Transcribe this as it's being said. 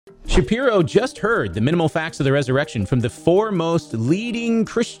Shapiro just heard the minimal facts of the resurrection from the foremost leading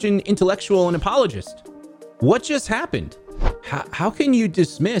Christian intellectual and apologist. What just happened? How can you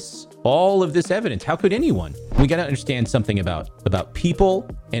dismiss all of this evidence? How could anyone? We got to understand something about people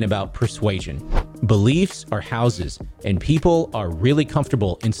and about persuasion. Beliefs are houses, and people are really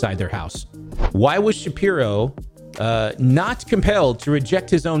comfortable inside their house. Why was Shapiro not compelled to reject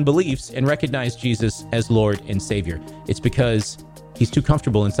his own beliefs and recognize Jesus as Lord and Savior? It's because he's too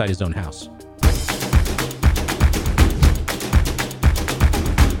comfortable inside his own house.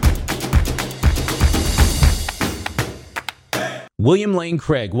 William Lane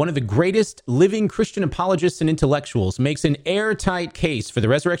Craig, one of the greatest living Christian apologists and intellectuals, makes an airtight case for the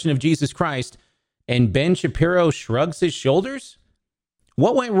resurrection of Jesus Christ, and Ben Shapiro shrugs his shoulders?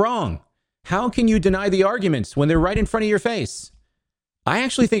 What went wrong? How can you deny the arguments when they're right in front of your face? I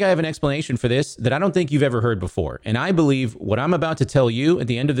actually think I have an explanation for this that I don't think you've ever heard before, and I believe what I'm about to tell you at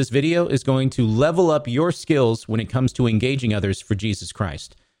the end of this video is going to level up your skills when it comes to engaging others for Jesus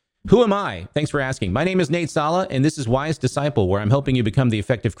Christ. Who am I? Thanks for asking. My name is Nate Sala, and this is Wise Disciple, where I'm helping you become the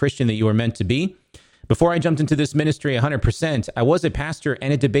effective Christian that you are meant to be. Before I jumped into this ministry 100%, I was a pastor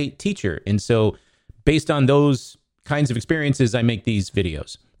and a debate teacher, and so based on those kinds of experiences, I make these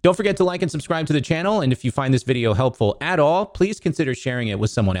videos. Don't forget to like and subscribe to the channel, and if you find this video helpful at all, please consider sharing it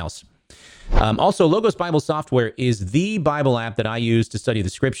with someone else. Also, Logos Bible Software is the Bible app that I use to study the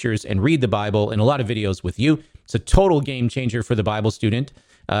scriptures and read the Bible and a lot of videos with you. It's a total game changer for the Bible student.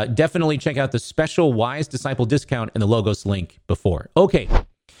 Definitely check out the special Wise Disciple discount in the Logos link before. Okay,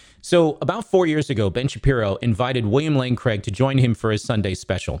 so about 4 years ago, Ben Shapiro invited William Lane Craig to join him for his Sunday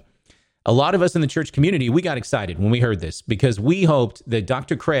special. A lot of us in the church community, we got excited when we heard this because we hoped that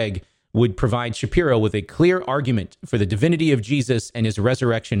Dr. Craig would provide Shapiro with a clear argument for the divinity of Jesus and his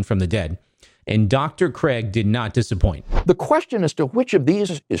resurrection from the dead. And Dr. Craig did not disappoint. The question as to which of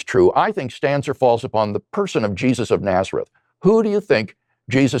these is true, I think, stands or falls upon the person of Jesus of Nazareth. Who do you think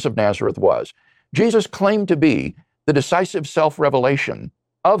Jesus of Nazareth was? Jesus claimed to be the decisive self-revelation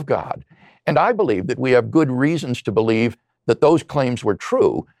of God. And I believe that we have good reasons to believe that those claims were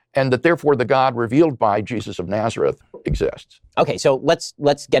true and that therefore the God revealed by Jesus of Nazareth exists. Okay, so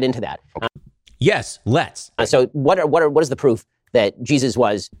let's get into that. Yes, let's. So what is the proof that Jesus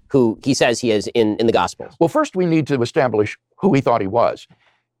was who he says he is in the Gospels? Well, first we need to establish who he thought he was.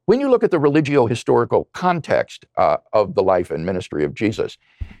 When you look at the religio-historical context of the life and ministry of Jesus,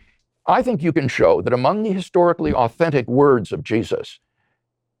 I think you can show that among the historically authentic words of Jesus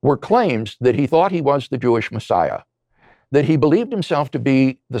were claims that he thought he was the Jewish Messiah, that he believed himself to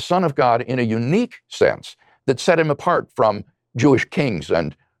be the Son of God in a unique sense that set him apart from Jewish kings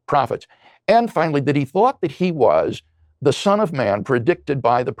and prophets, and finally that he thought that he was the Son of Man predicted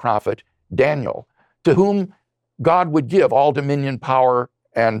by the prophet Daniel, to whom God would give all dominion, power,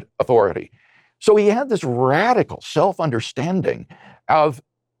 and authority. So he had this radical self-understanding of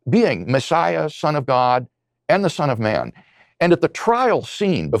being Messiah, Son of God, and the Son of Man. And at the trial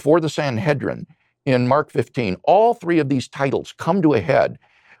scene before the Sanhedrin in Mark 15, all three of these titles come to a head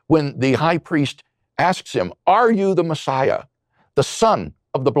when the high priest asks him, "Are you the Messiah, the Son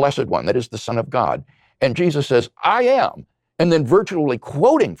of the Blessed One, that is the Son of God?" And Jesus says, "I am." And then virtually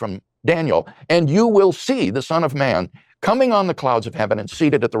quoting from Daniel, "And you will see the Son of Man coming on the clouds of heaven and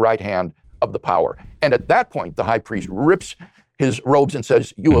seated at the right hand of the power." And at that point, the high priest rips his robes and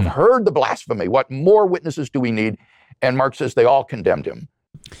says, "You have heard the blasphemy. What more witnesses do we need?" And Mark says they all condemned him.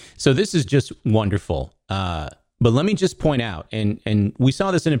 So this is just wonderful. But let me just point out, and we saw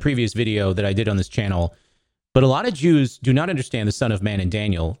this in a previous video that I did on this channel, but a lot of Jews do not understand the Son of Man in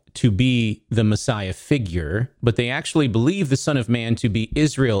Daniel to be the Messiah figure, but they actually believe the Son of Man to be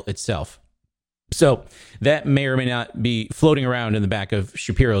Israel itself. So that may or may not be floating around in the back of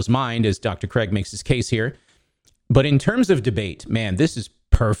Shapiro's mind as Dr. Craig makes his case here. But in terms of debate, man, this is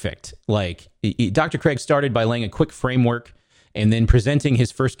perfect. Like, Dr. Craig started by laying a quick framework and then presenting his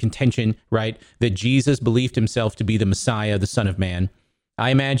first contention, right, that Jesus believed himself to be the Messiah, the Son of Man. I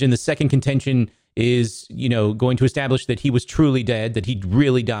imagine the second contention is, going to establish that he was truly dead, that he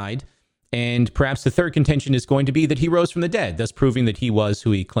really died. And perhaps the third contention is going to be that he rose from the dead, thus proving that he was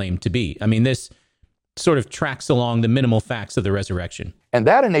who he claimed to be. I mean, this sort of tracks along the minimal facts of the resurrection. And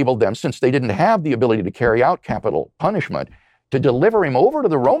that enabled them, since they didn't have the ability to carry out capital punishment, to deliver him over to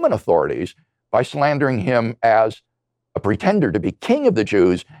the Roman authorities by slandering him as a pretender to be king of the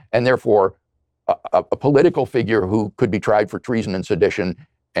Jews, and therefore a political figure who could be tried for treason and sedition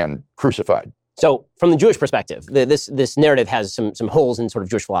and crucified. So from the Jewish perspective, this narrative has some holes in sort of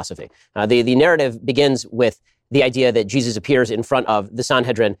Jewish philosophy. The narrative begins with the idea that Jesus appears in front of the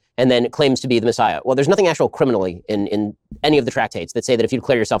Sanhedrin and then claims to be the Messiah. Well, there's nothing actual criminally in any of the tractates that say that if you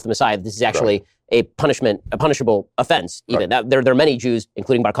declare yourself the Messiah, this is actually a punishable offense. Even there are many Jews,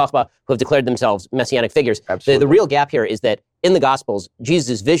 including Bar Kokhba, who have declared themselves messianic figures. The real gap here is that in the Gospels,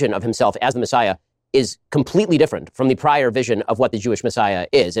 Jesus' vision of himself as the Messiah is completely different from the prior vision of what the Jewish Messiah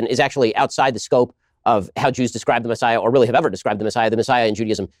is, and is actually outside the scope of how Jews describe the Messiah, or really have ever described the Messiah. The Messiah in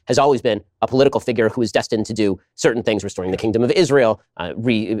Judaism has always been a political figure who is destined to do certain things, restoring the kingdom of Israel,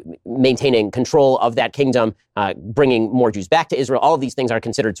 maintaining control of that kingdom, bringing more Jews back to Israel. All of these things are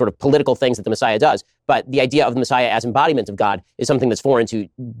considered sort of political things that the Messiah does. But the idea of the Messiah as embodiment of God is something that's foreign to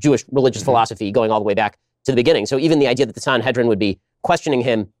Jewish religious philosophy going all the way back to the beginning. So even the idea that the Sanhedrin would be questioning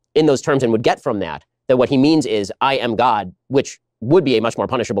him in those terms and would get from that what he means is, I am God, which would be a much more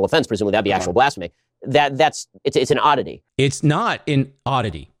punishable offense. Presumably that'd be actual blasphemy. It's an oddity. It's not an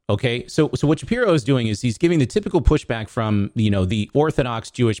oddity. Okay. So what Shapiro is doing is he's giving the typical pushback from, the Orthodox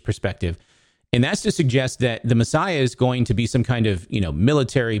Jewish perspective. And that's to suggest that the Messiah is going to be some kind of,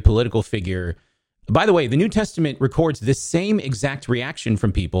 military political figure. By the way, the New Testament records the same exact reaction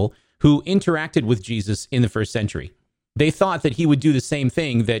from people who interacted with Jesus in the first century. They thought that he would do the same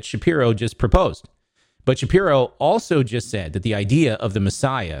thing that Shapiro just proposed. But Shapiro also just said that the idea of the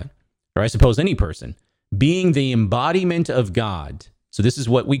Messiah, or I suppose any person, being the embodiment of God, so this is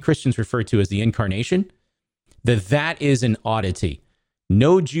what we Christians refer to as the incarnation, that is an oddity.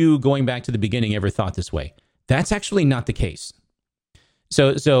 No Jew going back to the beginning ever thought this way. That's actually not the case.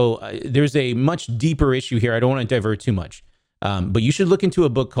 So there's a much deeper issue here. I don't want to divert too much. But you should look into a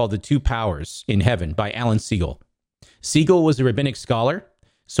book called The Two Powers in Heaven by Alan Siegel. Siegel was a rabbinic scholar,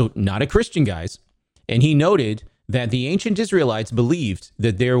 so not a Christian, guys. And he noted that the ancient Israelites believed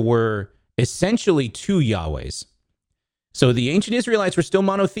that there were essentially two Yahwehs. So the ancient Israelites were still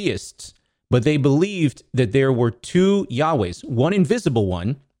monotheists, but they believed that there were two Yahwehs, one invisible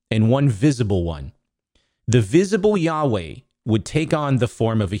one and one visible one. The visible Yahweh would take on the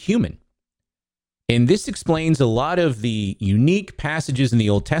form of a human. And this explains a lot of the unique passages in the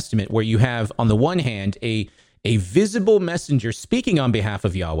Old Testament where you have, on the one hand, a visible messenger speaking on behalf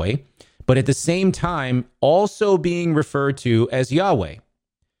of Yahweh, but at the same time also being referred to as Yahweh.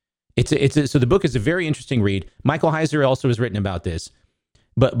 So the book is a very interesting read. Michael Heiser also has written about this.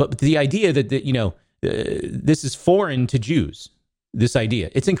 But the idea that this is foreign to Jews, this idea,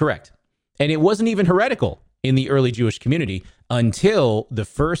 it's incorrect. And it wasn't even heretical in the early Jewish community until the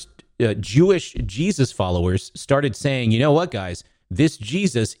first Jewish Jesus followers started saying, you know what, guys, this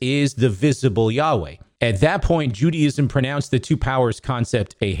Jesus is the visible Yahweh. At that point, Judaism pronounced the two powers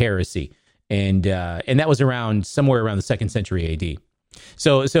concept a heresy. And that was somewhere around the 2nd century AD.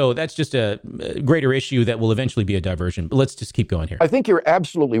 So that's just a greater issue that will eventually be a diversion. But let's just keep going here. I think you're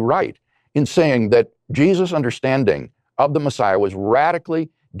absolutely right in saying that Jesus' understanding of the Messiah was radically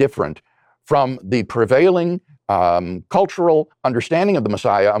different from the prevailing cultural understanding of the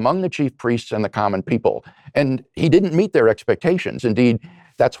Messiah among the chief priests and the common people. And he didn't meet their expectations. Indeed,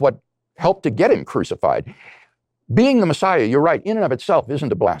 that's what helped to get him crucified. Being the Messiah, you're right, in and of itself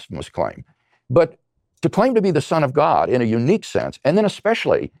isn't a blasphemous claim. But to claim to be the Son of God in a unique sense, and then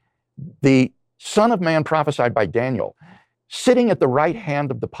especially the Son of Man prophesied by Daniel, sitting at the right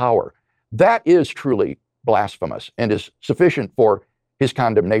hand of the power, that is truly blasphemous and is sufficient for his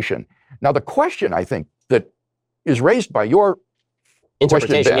condemnation. Now, the question, I think, that is raised by your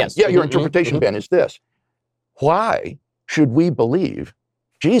interpretation, question, Ben, yes. your interpretation, Ben, is this. Why should we believe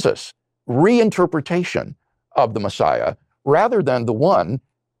Jesus' reinterpretation of the Messiah rather than the one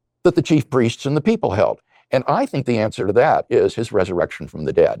that the chief priests and the people held? And I think the answer to that is his resurrection from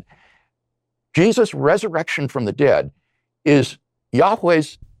the dead. Jesus' resurrection from the dead is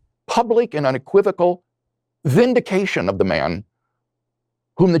Yahweh's public and unequivocal vindication of the man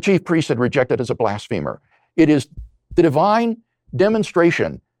whom the chief priests had rejected as a blasphemer. It is the divine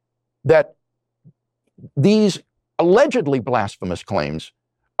demonstration that these allegedly blasphemous claims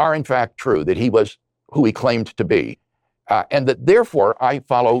are in fact true, that he was who he claimed to be, and that therefore I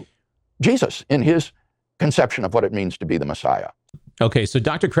follow Jesus in his conception of what it means to be the Messiah. Okay, so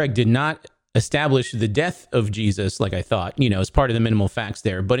Dr. Craig did not establish the death of Jesus like I thought, as part of the minimal facts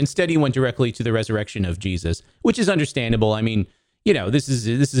there, but instead he went directly to the resurrection of Jesus, which is understandable. I mean, this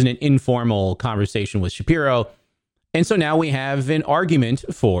is an informal conversation with Shapiro. And so now we have an argument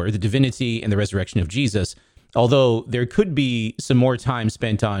for the divinity and the resurrection of Jesus, although there could be some more time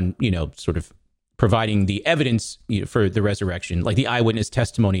spent on, sort of providing the evidence for the resurrection, like the eyewitness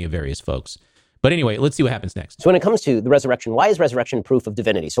testimony of various folks. But anyway, let's see what happens next. So when it comes to the resurrection, why is resurrection proof of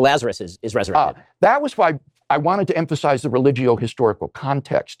divinity? So Lazarus is resurrected. That was why I wanted to emphasize the religio-historical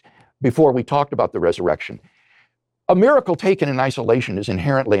context before we talked about the resurrection. A miracle taken in isolation is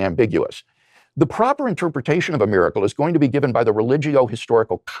inherently ambiguous. The proper interpretation of a miracle is going to be given by the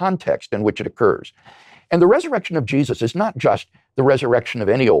religio-historical context in which it occurs. And the resurrection of Jesus is not just the resurrection of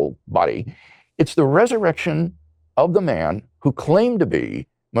any old body. It's the resurrection of the man who claimed to be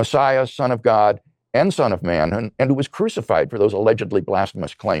Messiah, Son of God, and Son of Man, and who was crucified for those allegedly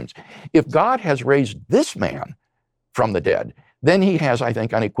blasphemous claims. If God has raised this man from the dead, then he has, I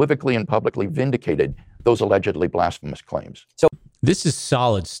think, unequivocally and publicly vindicated those allegedly blasphemous claims. So This is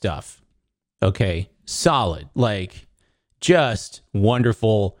solid stuff. Okay, solid, like just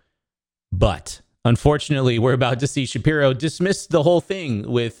wonderful. But unfortunately, we're about to see Shapiro dismiss the whole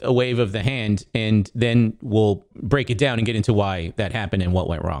thing with a wave of the hand, and then we'll break it down and get into why that happened and what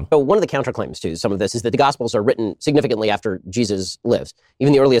went wrong. So one of the counterclaims to some of this is that the Gospels are written significantly after Jesus lives.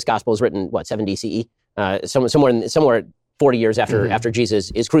 Even the earliest Gospel is written, 70 CE? Somewhere 40 years after Jesus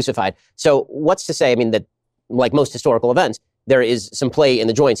is crucified. So what's to say, that like most historical events, there is some play in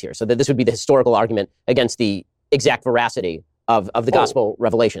the joints here. So that this would be the historical argument against the exact veracity of the gospel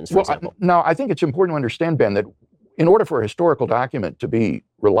revelations, for example. Now, I think it's important to understand, Ben, that in order for a historical document to be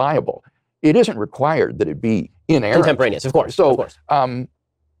reliable, it isn't required that it be inerrant. Contemporaneous, of course. So, of course.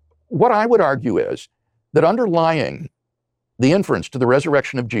 What I would argue is that underlying the inference to the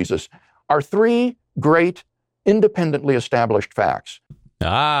resurrection of Jesus are three great, independently established facts.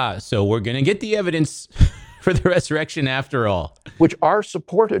 So we're going to get the evidence for the resurrection after all. Which are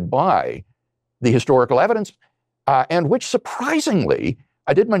supported by the historical evidence, and which surprisingly,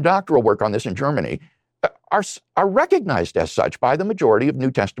 I did my doctoral work on this in Germany, are recognized as such by the majority of New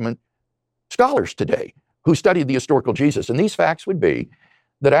Testament scholars today who studied the historical Jesus. And these facts would be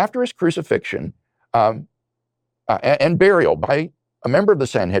that after his crucifixion and burial by a member of the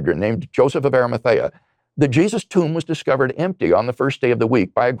Sanhedrin named Joseph of Arimathea, that Jesus' tomb was discovered empty on the first day of the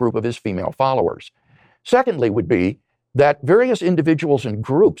week by a group of his female followers. Secondly would be that various individuals and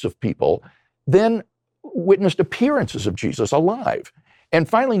groups of people then witnessed appearances of Jesus alive. And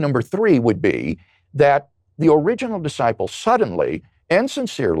finally, number three would be that the original disciples suddenly and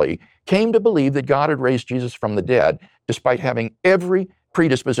sincerely came to believe that God had raised Jesus from the dead, despite having every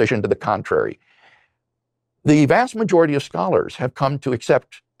predisposition to the contrary. The vast majority of scholars have come to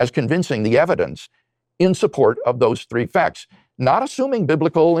accept as convincing the evidence in support of those three facts, not assuming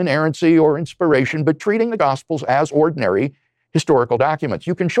biblical inerrancy or inspiration, but treating the Gospels as ordinary historical documents.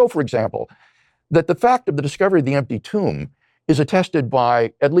 You can show, for example, that the fact of the discovery of the empty tomb is attested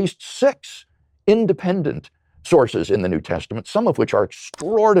by at least 6 independent sources in the New Testament, some of which are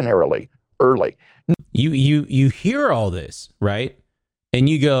extraordinarily early. You hear all this, right? And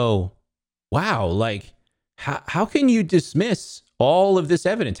you go, wow, like, how can you dismiss all of this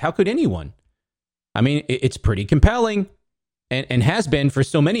evidence? How could anyone? It's pretty compelling and has been for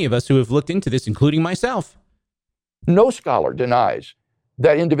so many of us who have looked into this, including myself. No scholar denies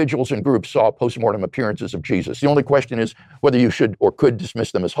that individuals and groups saw postmortem appearances of Jesus. The only question is whether you should or could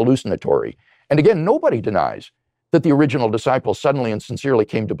dismiss them as hallucinatory. And again, nobody denies that the original disciples suddenly and sincerely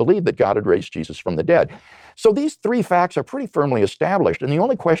came to believe that God had raised Jesus from the dead. So these three facts are pretty firmly established. And the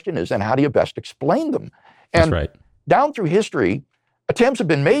only question is then how do you best explain them? And That's right. Down through history, attempts have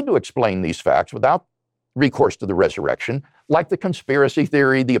been made to explain these facts without recourse to the resurrection, like the conspiracy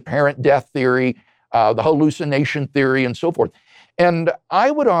theory, the apparent death theory, the hallucination theory, and so forth. And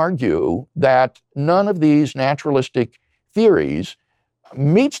I would argue that none of these naturalistic theories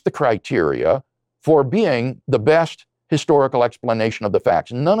meets the criteria for being the best historical explanation of the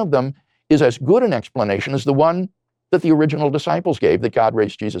facts. None of them is as good an explanation as the one that the original disciples gave, that God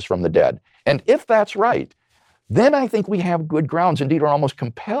raised Jesus from the dead. And if that's right, then I think we have good grounds, indeed are almost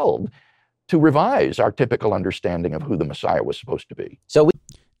compelled to revise our typical understanding of who the Messiah was supposed to be. So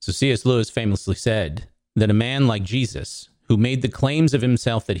C.S. Lewis famously said that a man like Jesus, who made the claims of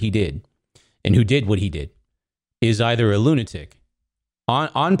himself that he did, and who did what he did, is either a lunatic,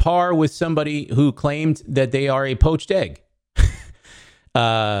 on par with somebody who claimed that they are a poached egg,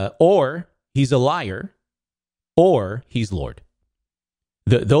 or he's a liar, or he's Lord.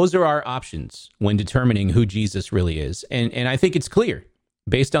 Those are our options when determining who Jesus really is. And I think it's clear,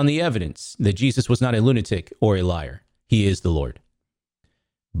 based on the evidence, that Jesus was not a lunatic or a liar. He is the Lord.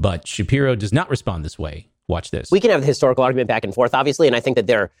 But Shapiro does not respond this way. Watch this. We can have the historical argument back and forth, obviously, and I think that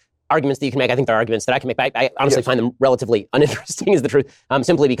there are arguments that you can make. I think there are arguments that I can make. I honestly find them relatively uninteresting, is the truth,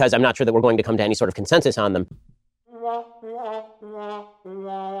 simply because I'm not sure that we're going to come to any sort of consensus on them.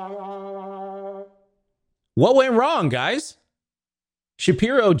 What went wrong, guys?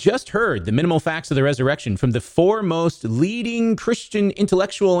 Shapiro just heard the minimal facts of the resurrection from the foremost leading Christian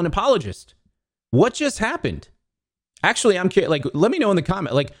intellectual and apologist. What just happened? Actually, I'm curious. Let me know in the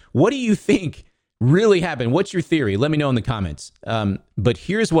comment. What do you think really happened? What's your theory? Let me know in the comments. But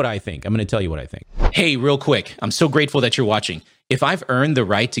here's what I think. I'm going to tell you what I think. Hey, real quick. I'm so grateful that you're watching. If I've earned the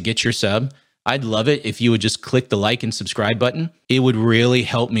right to get your sub, I'd love it if you would just click the like and subscribe button. It would really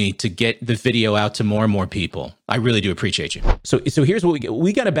help me to get the video out to more and more people. I really do appreciate you. So here's what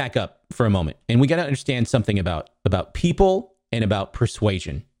we got to back up for a moment, and we got to understand something about people and about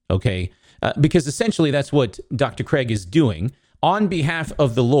persuasion, okay? Because essentially that's what Dr. Craig is doing on behalf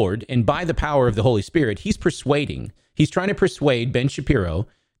of the Lord and by the power of the Holy Spirit. He's trying to persuade Ben Shapiro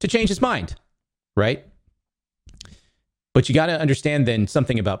to change his mind, right? But you got to understand then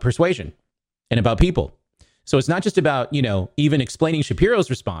something about persuasion and about people. So it's not just about, even explaining Shapiro's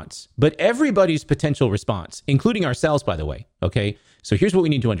response, but everybody's potential response, including ourselves, by the way. Okay. So here's what we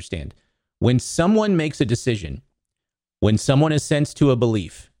need to understand. When someone makes a decision, when someone assents to a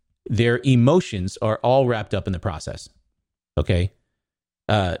belief, their emotions are all wrapped up in the process. Okay.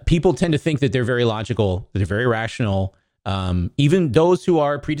 People tend to think that they're very logical, that they're very rational. Even those who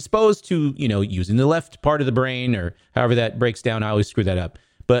are predisposed to, using the left part of the brain or however that breaks down, I always screw that up.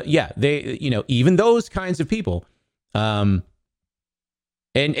 But yeah, they, even those kinds of people, and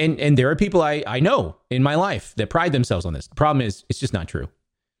there are people I know in my life that pride themselves on this. The problem is, it's just not true.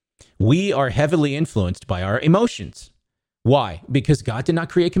 We are heavily influenced by our emotions. Why? Because God did not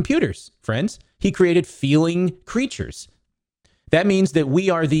create computers, friends. He created feeling creatures. That means that we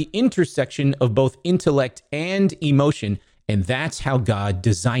are the intersection of both intellect and emotion, and that's how God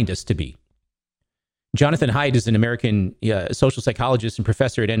designed us to be. Jonathan Haidt is an American social psychologist and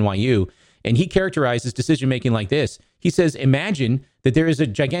professor at NYU, and he characterizes decision-making like this. He says, imagine that there is a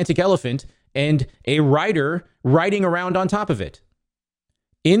gigantic elephant and a rider riding around on top of it.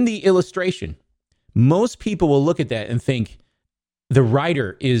 In the illustration, most people will look at that and think the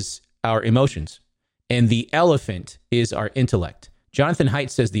rider is our emotions and the elephant is our intellect. Jonathan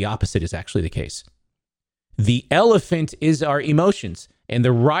Haidt says the opposite is actually the case. The elephant is our emotions, and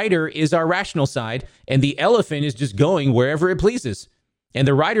the rider is our rational side, and the elephant is just going wherever it pleases. And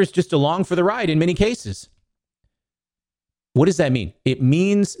the rider's just along for the ride in many cases. What does that mean? It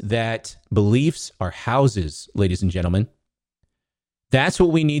means that beliefs are houses, ladies and gentlemen. That's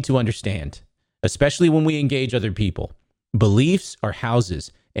what we need to understand, especially when we engage other people. Beliefs are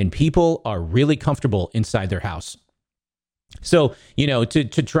houses, and people are really comfortable inside their house. So, to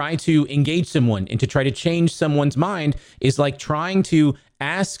try to engage someone and to try to change someone's mind is like trying to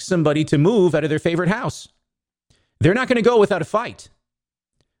ask somebody to move out of their favorite house. They're not going to go without a fight.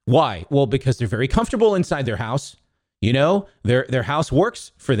 Why? Well, because they're very comfortable inside their house. Their house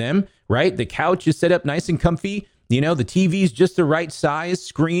works for them, right? The couch is set up nice and comfy. The TV's just the right size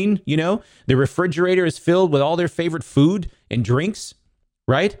screen. The refrigerator is filled with all their favorite food and drinks,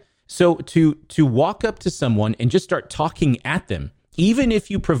 right? So to walk up to someone and just start talking at them, even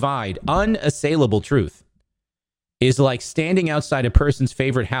if you provide unassailable truth, is like standing outside a person's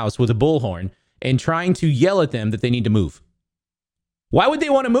favorite house with a bullhorn and trying to yell at them that they need to move. Why would they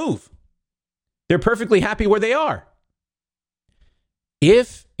want to move? They're perfectly happy where they are.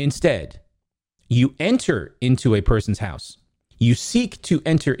 If instead you enter into a person's house, you seek to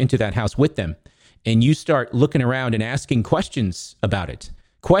enter into that house with them, and you start looking around and asking questions about it,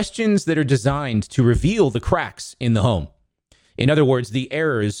 questions that are designed to reveal the cracks in the home. In other words, the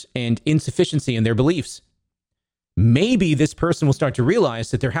errors and insufficiency in their beliefs. Maybe this person will start to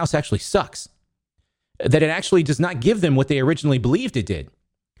realize that their house actually sucks, that it actually does not give them what they originally believed it did.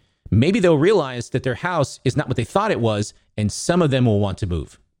 Maybe they'll realize that their house is not what they thought it was, and some of them will want to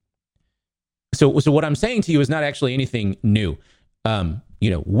move. So what I'm saying to you is not actually anything new.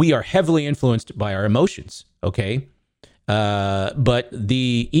 We are heavily influenced by our emotions, okay? But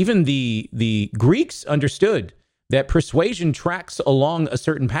even the Greeks understood that persuasion tracks along a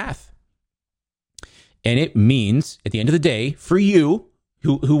certain path. And it means, at the end of the day, for you,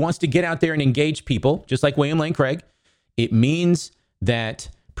 who wants to get out there and engage people, just like William Lane Craig, it means that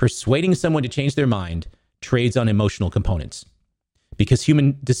persuading someone to change their mind trades on emotional components, because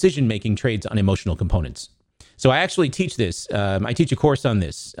human decision-making trades on emotional components. So I actually teach this. I teach a course on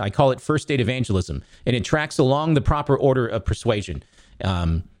this. I call it First Date Evangelism, and it tracks along the proper order of persuasion.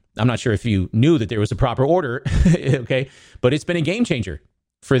 I'm not sure if you knew that there was a proper order, okay? But it's been a game changer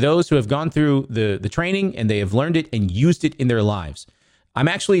for those who have gone through the training and they have learned it and used it in their lives. I'm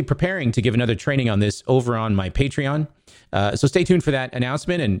actually preparing to give another training on this over on my Patreon. So stay tuned for that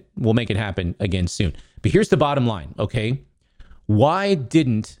announcement, and we'll make it happen again soon. But here's the bottom line, okay? Why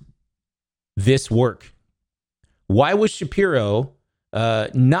didn't this work? Why was Shapiro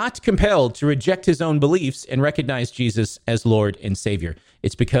not compelled to reject his own beliefs and recognize Jesus as Lord and Savior?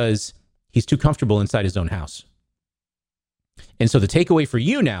 It's because he's too comfortable inside his own house. And so the takeaway for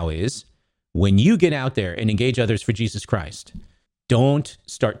you now is, when you get out there and engage others for Jesus Christ, don't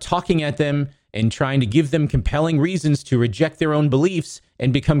start talking at them and trying to give them compelling reasons to reject their own beliefs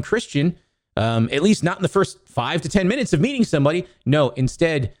and become Christian, at least not in the first 5 to 10 minutes of meeting somebody. No,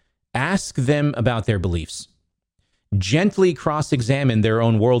 instead, ask them about their beliefs. Gently cross-examine their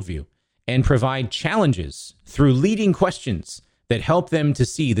own worldview and provide challenges through leading questions that help them to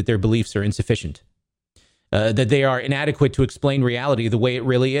see that their beliefs are insufficient, that they are inadequate to explain reality the way it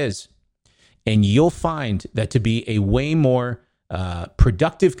really is. And you'll find that to be a way more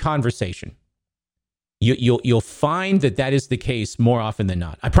productive conversation. You'll find that is the case more often than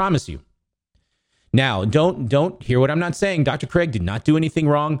not. I promise you. Now, don't hear what I'm not saying. Dr. Craig did not do anything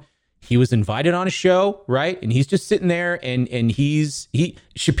wrong. He was invited on a show, right? And he's just sitting there and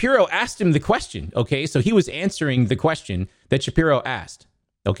Shapiro asked him the question, okay? So he was answering the question that Shapiro asked,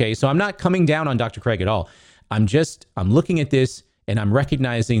 okay? So I'm not coming down on Dr. Craig at all. I'm looking at this and I'm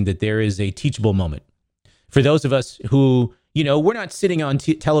recognizing that there is a teachable moment. For those of us who, we're not sitting on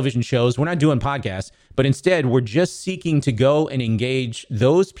television shows, we're not doing podcasts, but instead we're just seeking to go and engage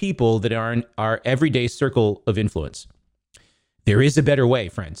those people that are in our everyday circle of influence. There is a better way,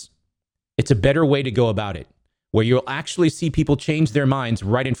 friends. It's a better way to go about it, where you'll actually see people change their minds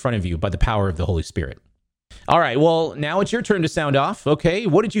right in front of you by the power of the Holy Spirit. All right, well, now it's your turn to sound off. Okay,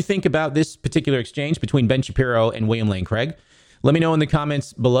 what did you think about this particular exchange between Ben Shapiro and William Lane Craig? Let me know in the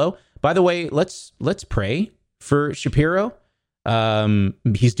comments below. By the way, let's pray for Shapiro.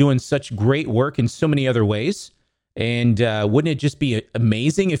 He's doing such great work in so many other ways. And wouldn't it just be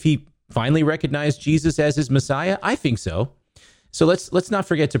amazing if he finally recognized Jesus as his Messiah? I think so. So let's not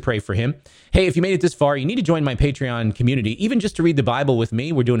forget to pray for him. Hey, if you made it this far, you need to join my Patreon community, even just to read the Bible with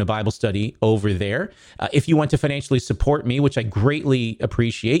me. We're doing a Bible study over there. If you want to financially support me, which I greatly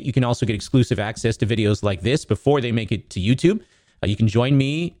appreciate, you can also get exclusive access to videos like this before they make it to YouTube. You can join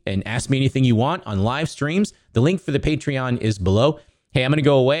me and ask me anything you want on live streams. The link for the Patreon is below. Hey, I'm going to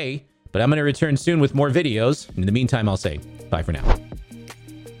go away, but I'm going to return soon with more videos. In the meantime, I'll say bye for now.